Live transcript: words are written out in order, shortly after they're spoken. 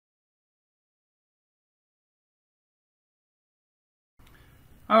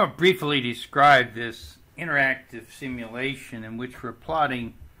I'll briefly describe this interactive simulation in which we're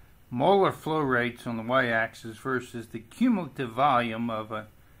plotting molar flow rates on the y-axis versus the cumulative volume of a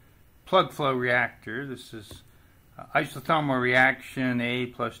plug flow reactor. This is isothermal reaction. A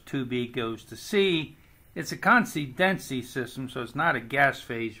plus 2B goes to C. It's a constant density system, so it's not a gas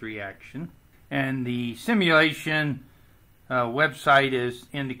phase reaction. And the simulation website is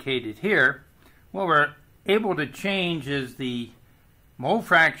indicated here. What we're able to change is the mole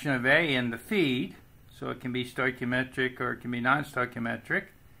fraction of A in the feed, so it can be stoichiometric or it can be non-stoichiometric,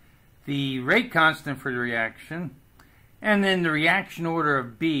 the rate constant for the reaction, and then the reaction order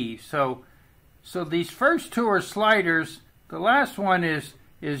of B. So these first two are sliders. The last one is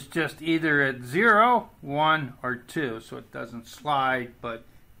just either at 0, 1, or 2, so it doesn't slide but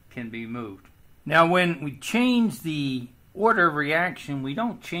can be moved. Now when we change the order of reaction, we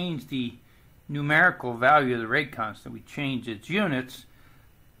don't change the numerical value of the rate constant, we change its units.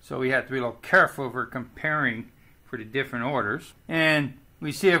 So we have to be a little careful if we're comparing for the different orders. And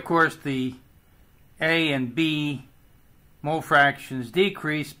we see, of course, the A and B mole fractions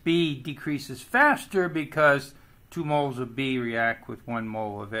decrease. B decreases faster because 2 moles of B react with 1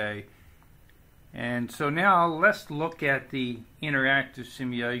 mole of A. And so now let's look at the interactive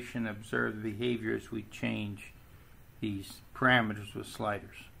simulation, observe the behavior as we change these parameters with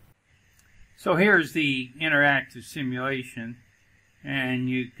sliders. So here's the interactive simulation. And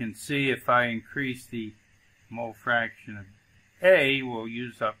you can see if I increase the mole fraction of A, we'll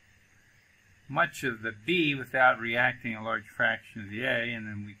use up much of the B without reacting a large fraction of the A, and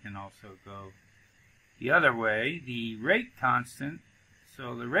then we can also go the other way. The rate constant,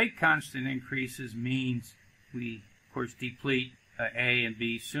 so the rate constant increases means we, of course, deplete A and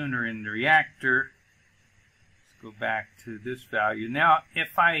B sooner in the reactor. Let's go back to this value. Now,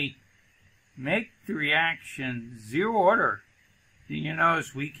 if I make the reaction zero order, you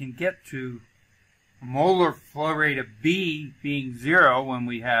notice we can get to a molar flow rate of B being 0 when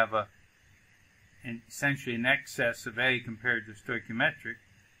we have essentially an excess of A compared to stoichiometric.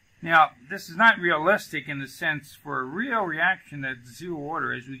 Now, this is not realistic in the sense for a real reaction that's 0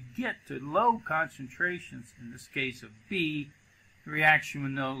 order. As we get to low concentrations, in this case of B, the reaction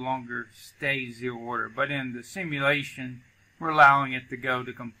will no longer stay 0 order. But in the simulation, we're allowing it to go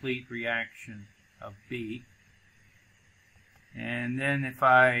to complete reaction of B. And then if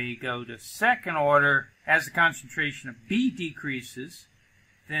I go to second order, as the concentration of B decreases,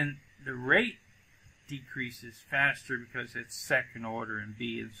 then the rate decreases faster because it's second order in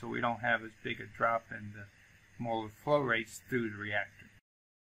B, and so we don't have as big a drop in the molar flow rates through the reactor.